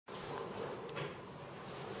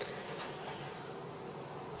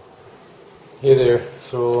Hey there,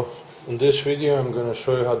 so in this video I'm going to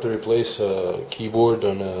show you how to replace a keyboard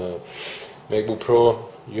on a Macbook Pro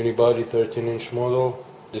unibody 13-inch model.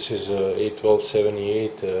 This is a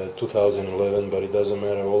A1278 2011, but it doesn't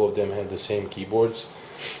matter, all of them have the same keyboards.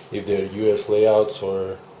 If they're US layouts,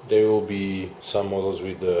 or there will be some models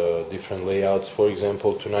with different layouts. For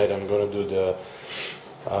example, tonight I'm going to do the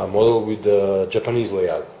model with the Japanese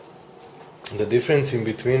layout. The difference in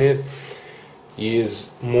between it is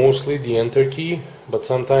mostly the enter key, but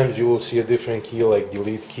sometimes you will see a different key like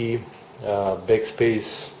delete key,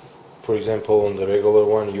 backspace. For example, on the regular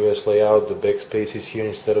one, US layout, the backspace is here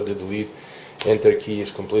instead of the delete. Enter key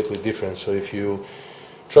is completely different. So if you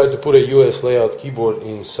try to put a US layout keyboard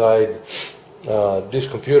inside this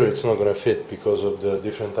computer, it's not going to fit because of the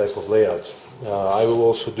different type of layouts. I will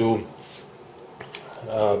also do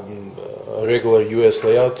a regular US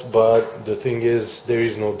layout, but the thing is, there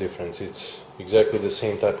is no difference. It's exactly the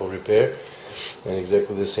same type of repair and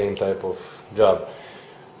exactly the same type of job.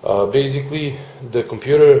 Basically, the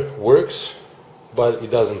computer works, but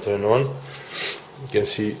it doesn't turn on. You can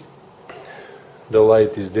see the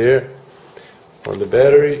light is there on the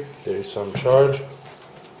battery. There is some charge,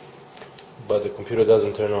 but the computer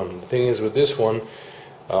doesn't turn on. The thing is, with this one,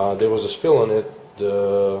 there was a spill on it.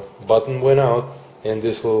 The button went out, and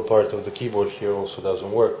this little part of the keyboard here also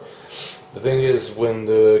doesn't work. The thing is, when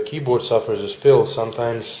the keyboard suffers a spill,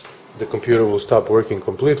 sometimes the computer will stop working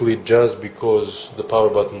completely just because the power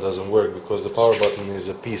button doesn't work, because the power button is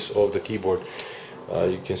a piece of the keyboard.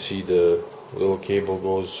 You can see the little cable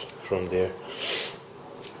goes from there.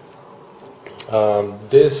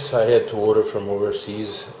 This I had to order from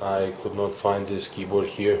overseas. I could not find this keyboard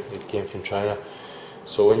here. It came from China.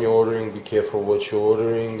 So when you're ordering, be careful what you're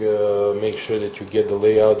ordering. Make sure that you get the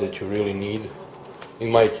layout that you really need.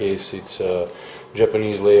 In my case, it's a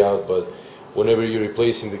Japanese layout, but whenever you're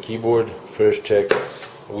replacing the keyboard, first check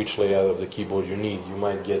which layout of the keyboard you need. You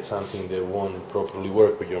might get something that won't properly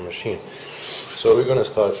work with your machine. So we're going to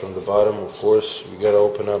start from the bottom. Of course, we got to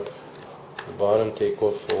open up the bottom, take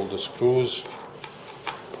off all the screws,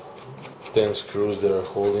 10 screws that are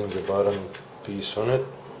holding the bottom piece on it.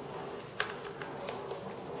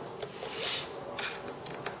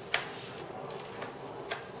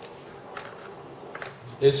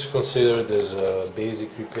 This is considered as a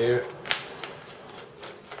basic repair.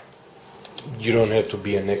 You don't have to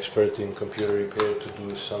be an expert in computer repair to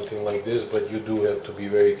do something like this, but you do have to be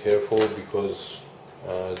very careful, because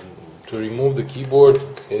to remove the keyboard,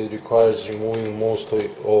 it requires removing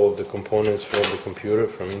mostly all of the components from the computer,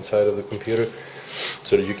 from inside of the computer,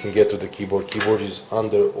 so that you can get to the keyboard. Keyboard is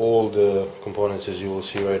under all the components, as you will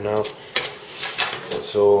see right now.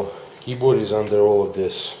 So keyboard is under all of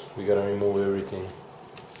this. We gotta remove everything.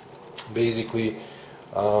 Basically,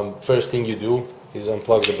 first thing you do is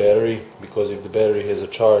unplug the battery, because if the battery has a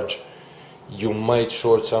charge, you might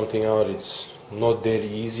short something out. It's not that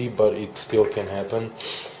easy, but it still can happen.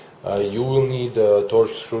 You will need a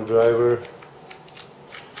torque screwdriver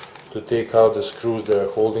to take out the screws that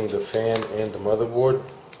are holding the fan and the motherboard.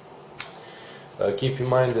 Keep in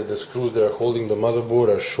mind that the screws that are holding the motherboard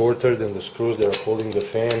are shorter than the screws that are holding the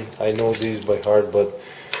fan. I know these by heart, but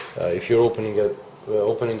if you're opening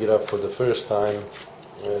it up for the first time,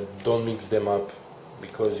 don't mix them up,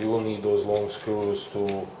 because you will need those long screws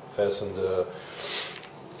to fasten the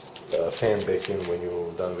fan back in when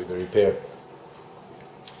you're done with the repair.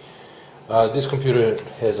 This computer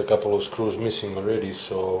has a couple of screws missing already,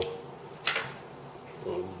 so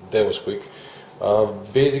that was quick.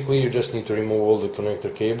 Basically, you just need to remove all the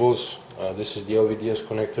connector cables. This is the LVDS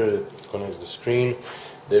connector that connects the screen.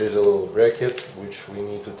 There is a little bracket which we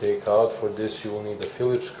need to take out. For this you will need a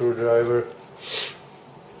Phillips screwdriver.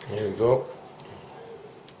 Here we go.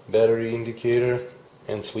 Battery indicator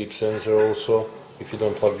and sleep sensor also. If you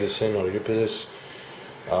don't plug this in or rip this,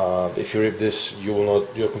 if you rip this,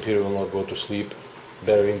 your computer will not go to sleep.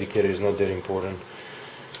 Battery indicator is not that important,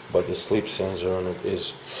 but the sleep sensor on it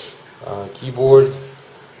is. Keyboard.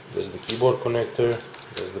 There's the keyboard connector.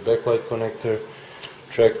 There's the backlight connector.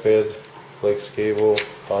 Trackpad, flex cable,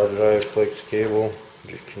 hard drive flex cable,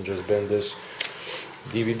 you can just bend this,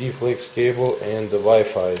 DVD flex cable, and the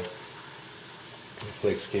Wi-Fi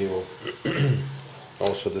flex cable.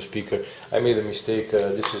 Also the speaker. I made a mistake,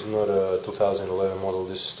 this is not a 2011 model,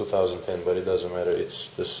 this is 2010, but it doesn't matter, it's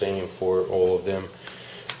the same for all of them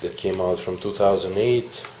that came out from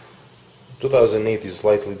 2008. 2008 is a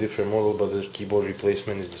slightly different model, but the keyboard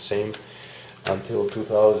replacement is the same until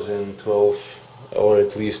 2012. Or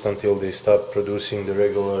at least until they stopped producing the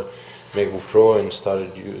regular Macbook Pro and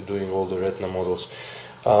started doing all the Retina models.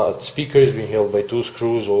 The speaker is being held by two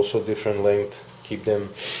screws, also different length. keep them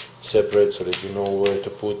separate so that you know where to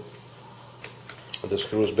put the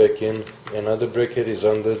screws back in. Another bracket is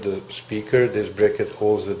under the speaker. This bracket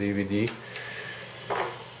holds the DVD.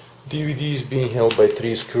 DVD is being held by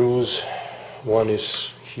 3 screws. One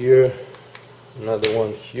is here, another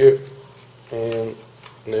one here, and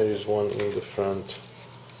there is one in the front.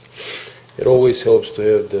 It always helps to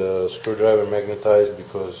have the screwdriver magnetized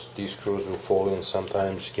because these screws will fall in,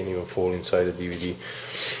 sometimes can even fall inside the DVD.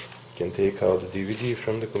 You can take out the DVD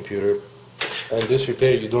from the computer. And this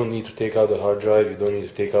repair, you don't need to take out the hard drive, you don't need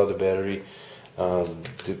to take out the battery.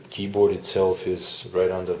 The keyboard itself is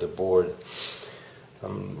right under the board.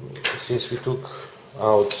 Since we took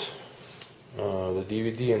out the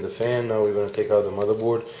DVD and the fan, now we're going to take out the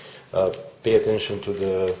motherboard. Pay attention to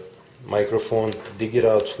the microphone, dig it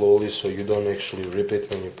out slowly so you don't actually rip it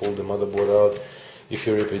when you pull the motherboard out. If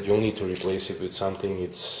you rip it, you'll need to replace it with something.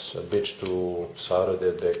 It's a bitch to solder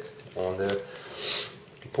that back on there.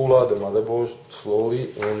 Pull out the motherboard slowly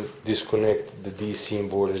and disconnect the DC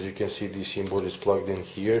board. As you can see, DC board is plugged in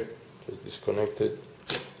here. Just disconnect it,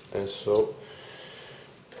 and so.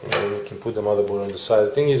 And you can put the motherboard on the side.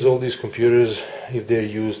 The thing is, all these computers, if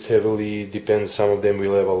they're used heavily, depends, some of them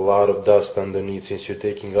will have a lot of dust underneath. Since you're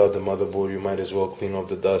taking out the motherboard, you might as well clean off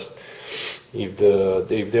the dust.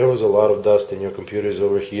 If there was a lot of dust and your computer is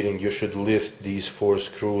overheating, you should lift these 4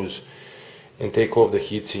 screws and take off the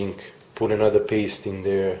heatsink, put another paste in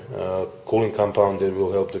there, cooling compound that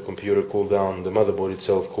will help the computer cool down, the motherboard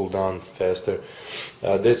itself cool down faster.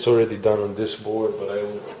 That's already done on this board, but I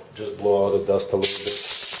will just blow out the dust a little bit.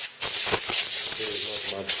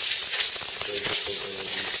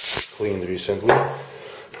 Cleaned recently.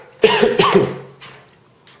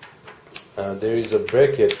 There is a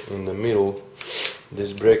bracket in the middle.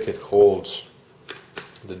 This bracket holds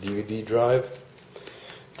the DVD drive.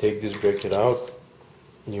 Take this bracket out.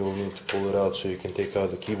 You will need to pull it out so you can take out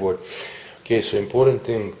the keyboard. Okay, so important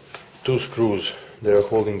thing, 2 screws that are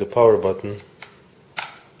holding the power button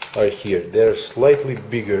are here. They are slightly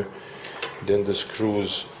bigger than the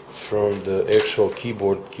screws from the actual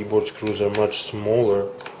keyboard. Keyboard screws are much smaller.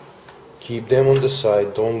 Keep them on the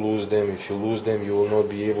side, don't lose them. If you lose them, you will not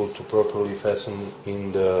be able to properly fasten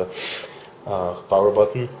in the power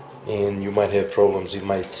button, and you might have problems. It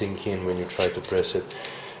might sink in when you try to press it.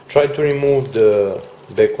 Try to remove the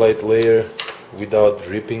backlight layer without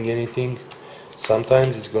ripping anything.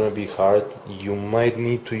 Sometimes it's going to be hard. You might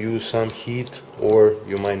need to use some heat, or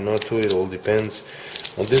you might not do it, all depends.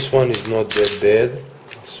 On this one, it's not that bad.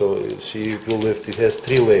 So see, if you lift, it has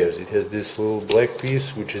 3 layers. It has this little black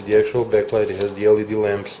piece, which is the actual backlight. It has the LED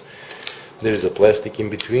lamps. There is a plastic in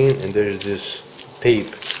between, and there is this tape,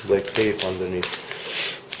 black tape underneath.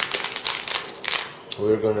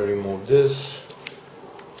 We're going to remove this,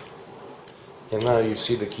 and now you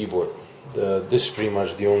see the keyboard. This is pretty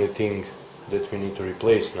much the only thing that we need to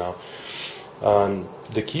replace now.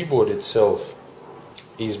 The keyboard itself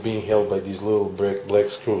is being held by these little black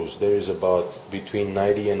screws. There is about between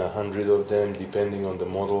 90 and 100 of them, depending on the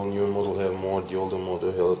model. Newer model have more, the older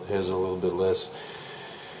model has a little bit less.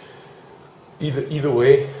 Either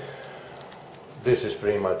way, this is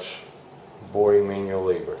pretty much boring manual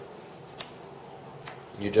labor.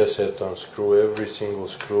 You just have to unscrew every single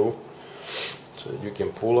screw so you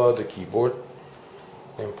can pull out the keyboard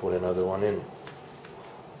and put another one in.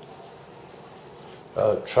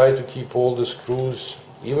 Try to keep all the screws.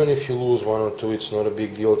 Even if you lose 1 or 2, it's not a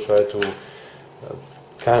big deal. Try to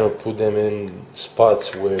kind of put them in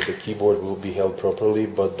spots where the keyboard will be held properly,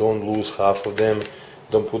 but don't lose half of them.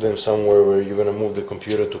 Don't put them somewhere where you're going to move the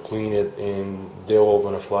computer to clean it and they're all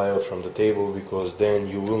going to fly out from the table, because then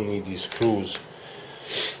you will need these screws.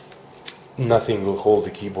 Nothing will hold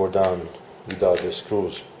the keyboard down without the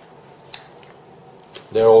screws.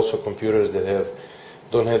 There are also computers that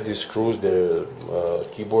don't have these screws. Their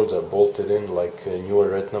keyboards are bolted in, like newer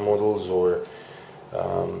Retina models or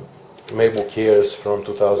Macbook Airs from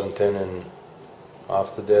 2010 and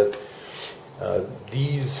after that.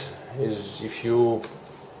 These is, if you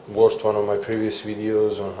watched one of my previous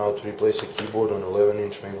videos on how to replace a keyboard on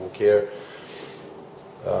 11-inch Macbook Air,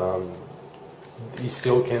 it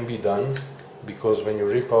still can be done, because when you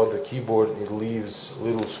rip out the keyboard, it leaves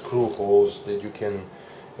little screw holes that you can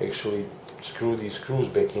actually screw these screws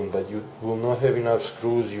back in, but you will not have enough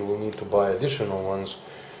screws. You will need to buy additional ones,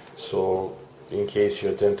 so in case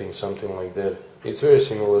you're attempting something like that. It's very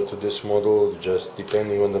similar to this model, just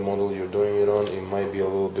depending on the model you're doing it on, it might be a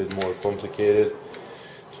little bit more complicated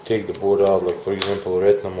to take the board out. Like for example,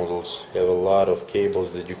 Retina models have a lot of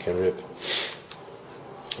cables that you can rip,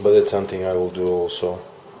 but that's something I will do also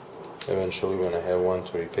eventually when I have one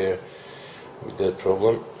to repair with that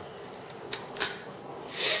problem.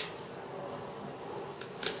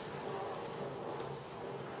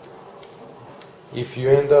 If you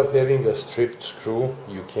end up having a stripped screw,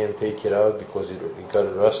 you can't take it out because it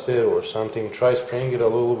got rusted or something, try spraying it a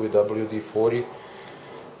little with WD-40.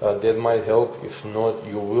 That might help. If not,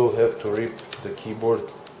 you will have to rip the keyboard,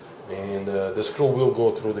 and the screw will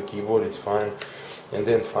go through the keyboard, it's fine. And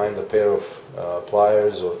then find a pair of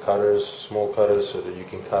pliers or cutters, small cutters, so that you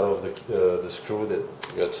can cut off the screw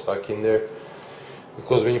that got stuck in there.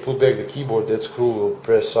 Because when you put back the keyboard, that screw will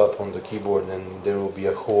press up on the keyboard and there will be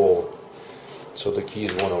a hole, so the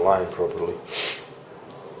keys won't align properly.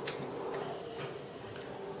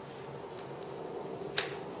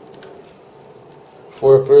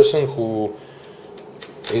 For a person who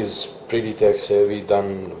is pretty tech savvy,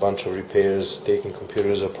 done a bunch of repairs, taking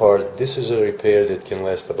computers apart, this is a repair that can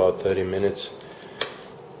last about 30 minutes.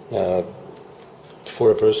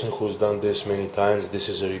 For a person who's done this many times, this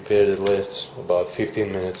is a repair that lasts about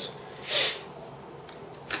 15 minutes.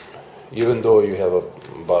 Even though you have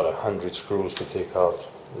about 100 screws to take out,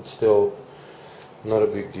 it's still not a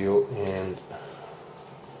big deal and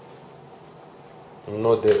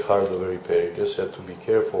not that hard of a repair. You just have to be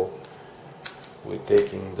careful with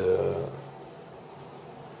taking the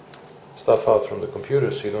stuff out from the computer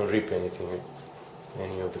so you don't rip anything,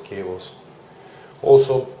 any of the cables.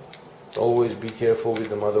 Also, always be careful with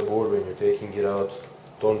the motherboard when you're taking it out.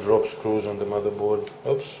 Don't drop screws on the motherboard.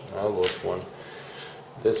 Oops, I lost one.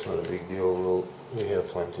 That's not a big deal, we have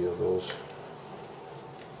plenty of those.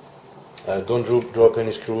 Don't drop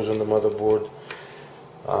any screws on the motherboard.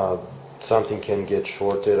 Something can get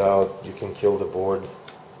shorted out, you can kill the board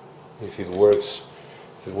if it works,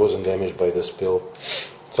 if it wasn't damaged by the spill.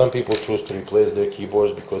 Some people choose to replace their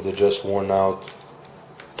keyboards because they're just worn out.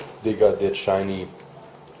 They got that shiny,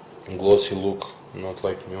 glossy look, not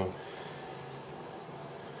like new.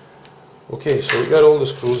 Okay, so we got all the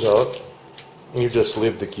screws out. You just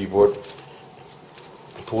lift the keyboard,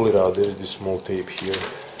 pull it out. There's this small tape here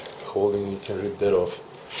holding it, you can rip that off.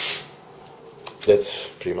 That's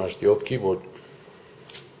pretty much the old keyboard.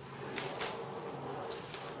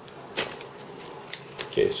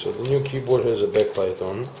 Okay, so the new keyboard has a backlight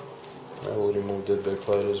on. I will remove that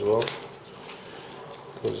backlight as well,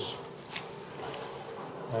 because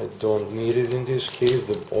I don't need it in this case.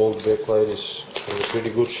 The old backlight is in pretty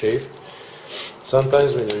good shape.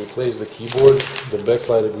 Sometimes when you replace the keyboard, the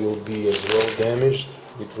backlight will be as well damaged.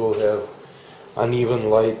 It will have uneven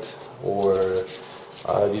light, or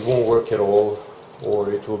it won't work at all,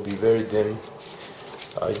 or it will be very dim.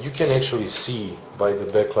 You can actually see by the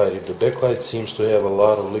backlight. If the backlight seems to have a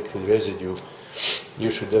lot of liquid residue,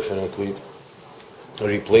 you should definitely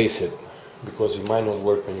replace it, because it might not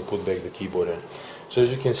work when you put back the keyboard in. So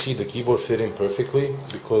as you can see, the keyboard fit in perfectly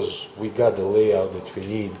because we got the layout that we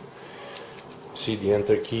need. See the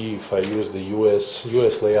enter key. If I use the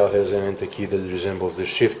US layout, has an enter key that resembles the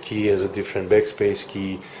shift key, has a different backspace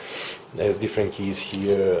key, has different keys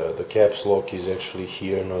here. The caps lock is actually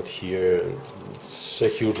here, not here. It's a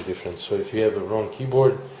huge difference. So if you have a wrong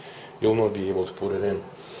keyboard, you'll not be able to put it in.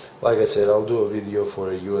 Like I said, I'll do a video for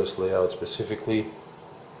a US layout specifically.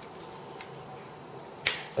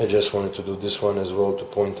 I just wanted to do this one as well to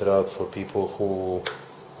point it out for people who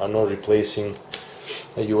are not replacing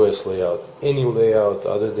a US layout. Any layout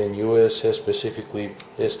other than US has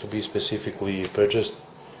to be specifically purchased.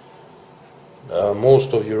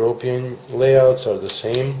 Most of European layouts are the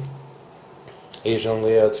same. Asian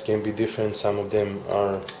layouts can be different. Some of them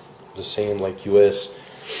are the same like US.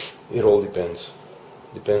 It all depends.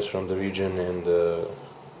 Depends from the region, and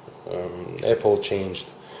Apple changed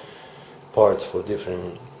parts for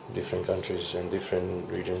different countries and different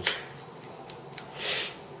regions.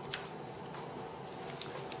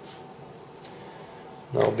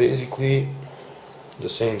 Now basically the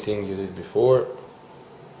same thing you did before.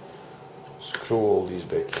 Screw all these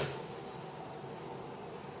back in.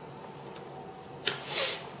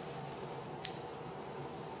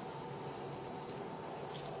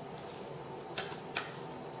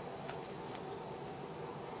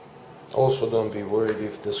 Also, don't be worried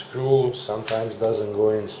if the screw sometimes doesn't go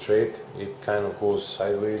in straight. It kind of goes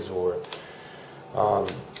sideways, or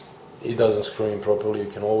it doesn't screw in properly.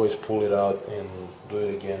 You can always pull it out and do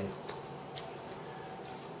it again.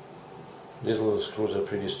 These little screws are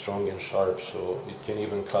pretty strong and sharp, so it can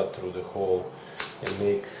even cut through the hole and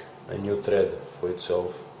make a new thread for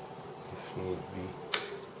itself if need be.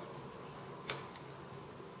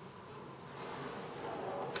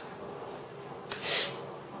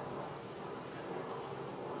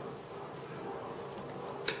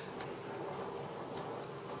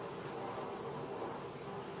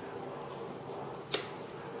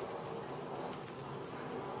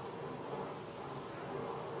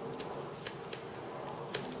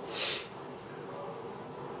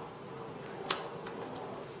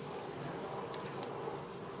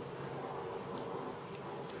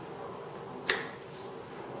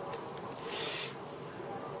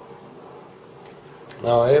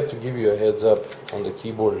 Now I have to give you a heads up on the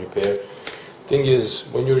keyboard repair. Thing is,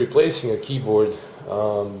 when you're replacing a keyboard,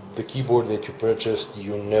 the keyboard that you purchased,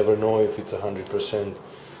 you never know if it's 100%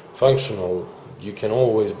 functional. You can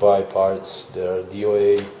always buy parts that are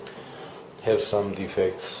DOA, have some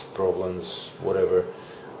defects, problems, whatever.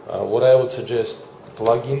 What I would suggest,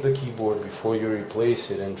 plug in the keyboard before you replace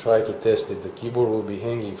it and try to test it. The keyboard will be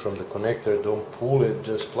hanging from the connector. Don't pull it,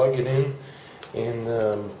 just plug it in and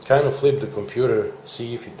kind of flip the computer,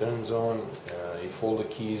 see if it turns on, if all the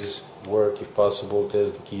keys work, if possible.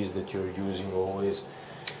 Test the keys that you're using always.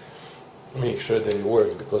 Make sure that it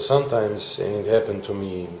works, because sometimes, and it happened to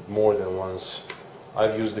me more than once,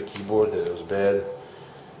 I've used the keyboard that was bad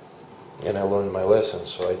and I learned my lesson,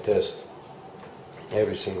 so I test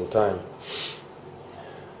every single time.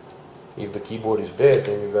 If the keyboard is bad,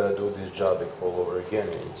 then you gotta do this job all over again.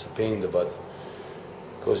 It's a pain in the butt,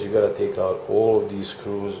 because you gotta take out all of these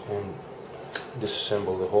screws and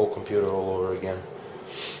disassemble the whole computer all over again.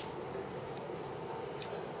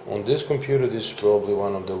 On this computer, this is probably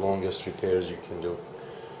one of the longest repairs you can do,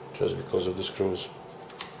 just because of the screws.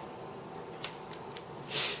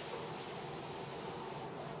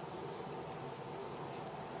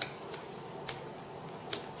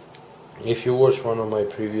 If you watch one of my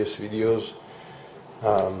previous videos,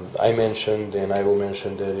 I mentioned, and I will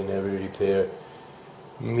mention that in every repair,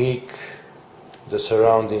 make the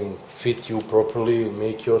surrounding fit you properly,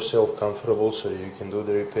 make yourself comfortable so you can do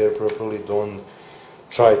the repair properly. Don't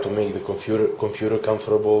try to make the computer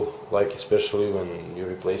comfortable, like especially when you're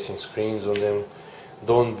replacing screens on them.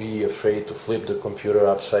 Don't be afraid to flip the computer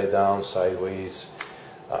upside down, sideways,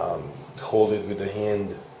 hold it with the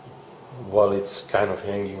hand while it's kind of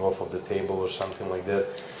hanging off of the table or something like that.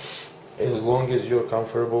 As long as you're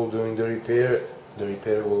comfortable doing the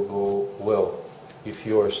repair will go well. If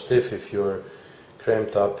you are stiff, if you're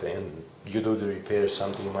cramped up and you do the repair,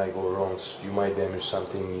 something might go wrong. You might damage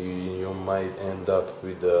something, you might end up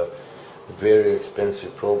with a very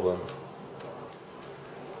expensive problem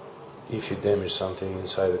if you damage something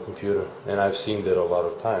inside the computer. And I've seen that a lot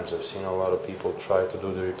of times. I've seen a lot of people try to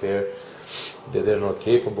do the repair that they're not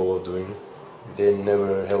capable of doing. They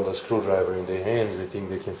never held a screwdriver in their hands. They think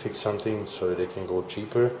they can fix something so that they can go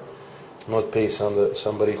cheaper, not pay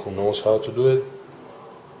somebody who knows how to do it,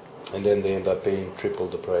 and then they end up paying triple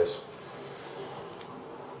the price.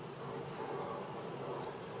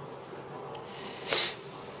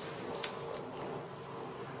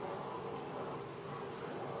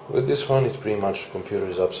 With this one, it's pretty much the computer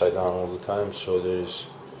is upside down all the time, so there's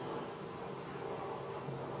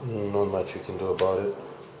not much you can do about it.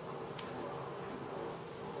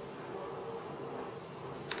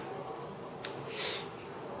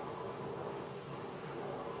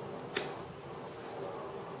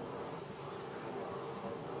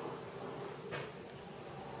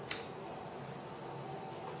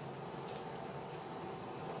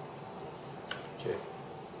 Okay.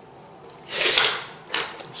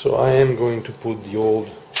 So I am going to put the old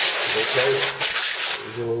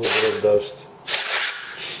backlight. There's a little bit of dust.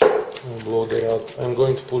 I'll blow that out. I'm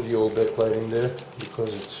going to put the old backlight in there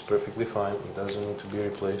because it's perfectly fine. It doesn't need to be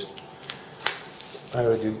replaced. I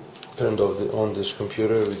already turned on this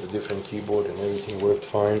computer with a different keyboard and everything worked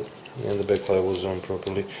fine, and the backlight was on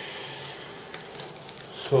properly.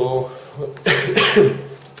 So,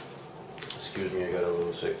 excuse me, I got a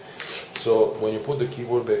little sick. So when you put the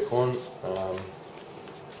keyboard back on,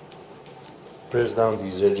 press down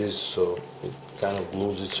these edges so it kind of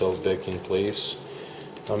glues itself back in place.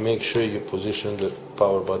 Now make sure you position the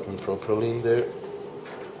power button properly in there,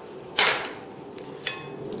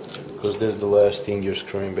 because that's the last thing you're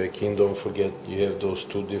screwing back in. Don't forget you have those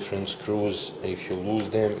two different screws. If you lose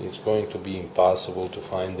them, it's going to be impossible to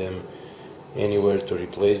find them anywhere to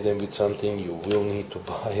replace them with something. You will need to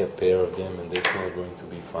buy a pair of them, and that's not going to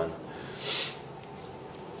be fun.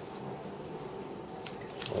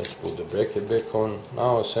 Let's put the bracket back on.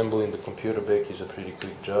 Now assembling the computer back is a pretty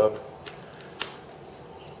quick job.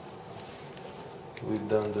 We've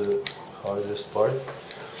done the hardest part.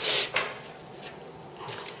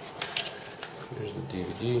 Here's the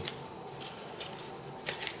DVD.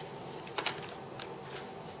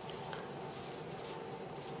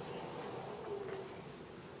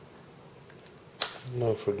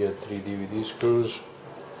 Don't forget 3 DVD screws.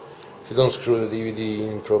 If you don't screw the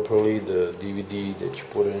DVD in properly, the DVD that you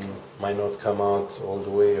put in might not come out all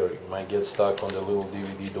the way, or you might get stuck on the little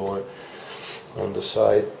DVD door on the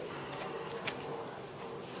side.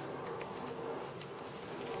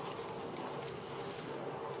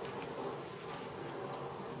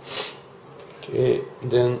 Okay,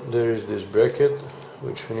 then there is this bracket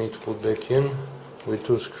which we need to put back in. with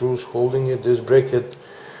two screws holding it. This bracket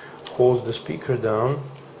holds the speaker down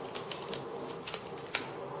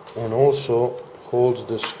and also holds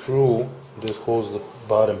the screw that holds the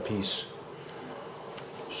bottom piece.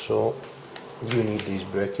 So you need this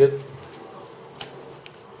bracket.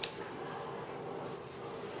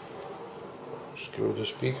 Screw the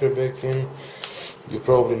speaker back in. You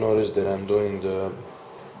probably noticed that I'm doing the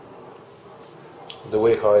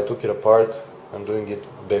way how I took it apart. I'm doing it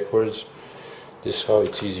backwards. This is how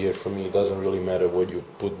it's easier for me. It doesn't really matter what you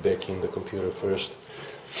put back in the computer first.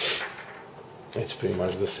 It's pretty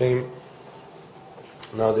much the same.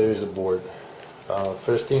 Now there is a board.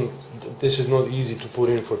 First thing, this is not easy to put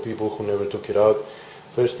in for people who never took it out.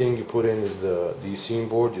 First thing you put in is the DC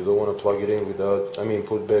board. You don't want to plug it in without,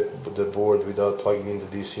 put back the board without plugging in the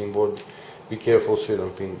DC board. Be careful so you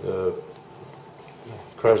don't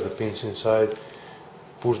crush the pins inside.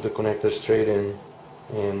 Push the connector straight in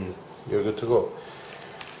and you're good to go.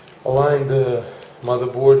 Align the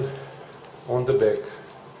motherboard on the back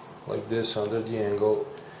like this under the angle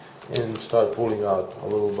and start pulling out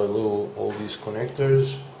little by little all these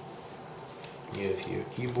connectors. You have here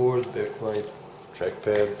keyboard, backlight,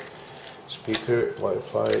 trackpad, speaker,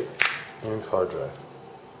 Wi-Fi and hard drive.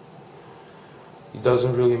 It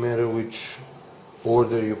doesn't really matter which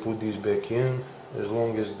order you put these back in as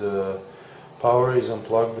long as the power is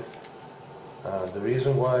unplugged. The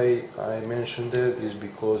reason why I mentioned that is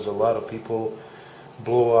because a lot of people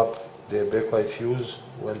blow up their backlight fuse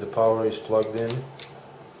when the power is plugged in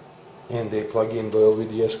and they plug in the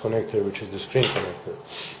LVDS connector, which is the screen connector.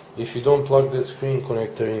 If you don't plug that screen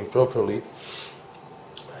connector in properly,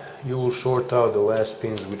 you will short out the last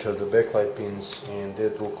pins, which are the backlight pins, and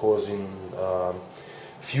that will cause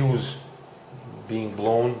fuse being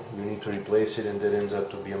blown. You need to replace it and that ends up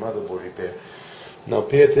to be a motherboard repair. Now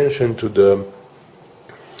pay attention to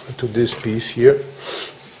this piece here.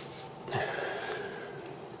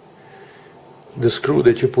 The screw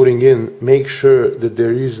that you're putting in, make sure that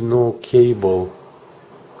there is no cable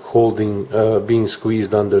holding, being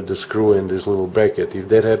squeezed under the screw in this little bracket. If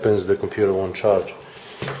that happens, the computer won't charge.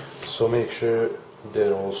 So make sure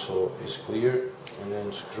that also is clear, and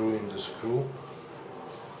then screw in the screw.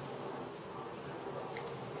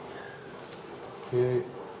 Okay.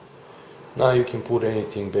 Now you can put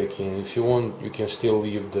anything back in. If you want, you can still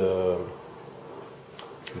leave the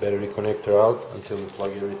battery connector out until you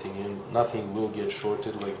plug everything in. Nothing will get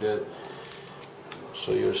shorted like that,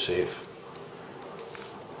 so you're safe.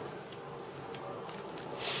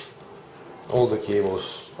 All the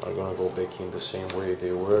cables are gonna go back in the same way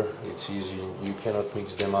they were. It's easy. You cannot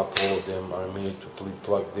mix them up. All of them are made to be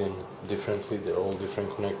plugged in differently. They're all different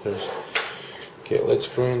connectors. Okay, let's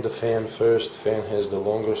screw in the fan first. Fan has the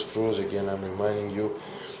longer screws. Again, I'm reminding you,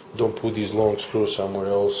 don't put these long screws somewhere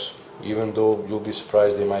else. Even though you'll be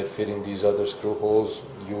surprised they might fit in these other screw holes,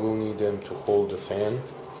 you will need them to hold the fan,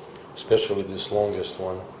 especially this longest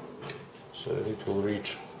one, so that it will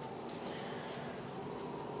reach.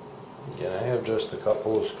 Again, I have just a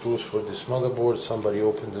couple of screws for this motherboard. Somebody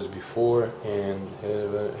opened this before and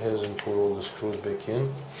hasn't put all the screws back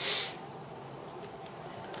in.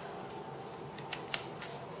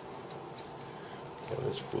 Okay,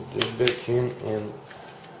 let's put this back in, and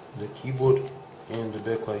the keyboard and the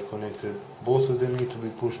backlight connector, both of them need to be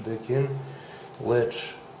pushed back in.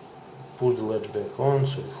 Latch, push the latch back on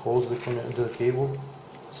so it holds the cable.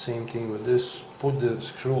 Same thing with this. Put the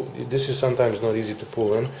screw, this is sometimes not easy to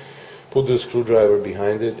pull in. Put the screwdriver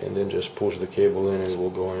behind it and then just push the cable in and it will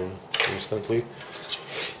go in instantly.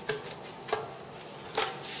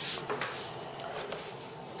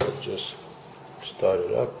 Let's just start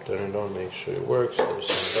it up, turn it on, make sure it works.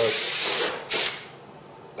 There's some dust.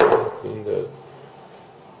 Clean that.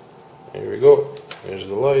 There we go. There's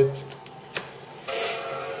the light.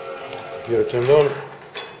 Computer turned on.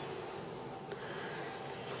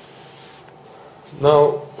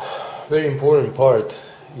 Now, very important part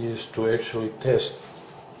is to actually test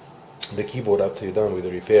the keyboard after you're done with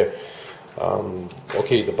the repair.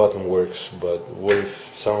 Okay, the button works, but what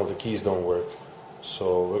if some of the keys don't work?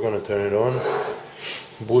 So we're going to turn it on,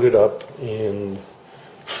 boot it up, and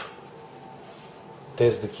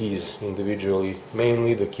test the keys individually,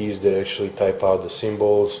 mainly the keys that actually type out the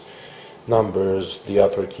symbols, numbers, the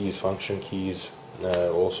upper keys, function keys.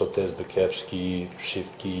 Also test the caps key,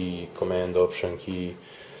 shift key, command option key.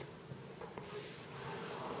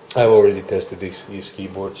 I've already tested these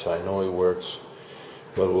keyboards, so I know it works,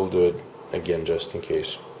 but we'll do it again just in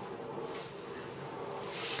case.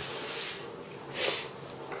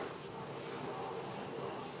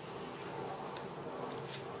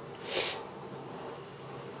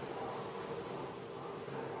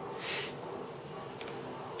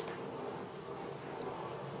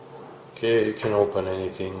 Okay, you can open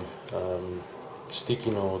anything,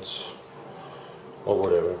 sticky notes or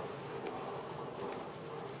whatever.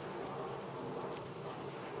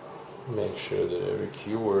 Make sure that every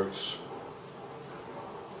key works.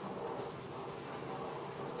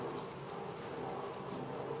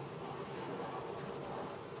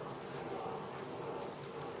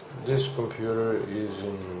 This computer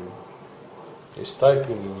is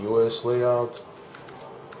typing in US layout,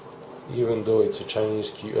 even though it's a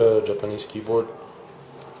Japanese keyboard.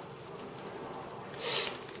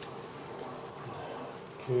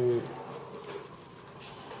 Okay,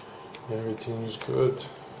 everything is good.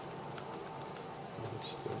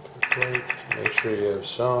 Make sure you have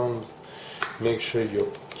sound. Make sure your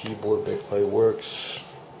keyboard backlight works.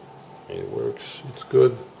 It works. It's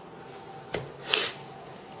good.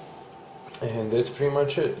 And that's pretty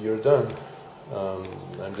much it. You're done.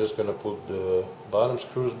 I'm just gonna put the bottom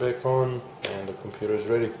screws back on, and the computer is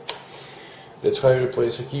ready. That's how you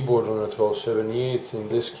replace a keyboard on a 1278. In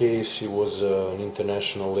this case, it was an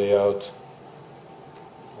international layout,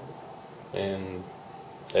 and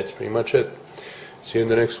that's pretty much it. See you in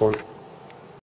the next one.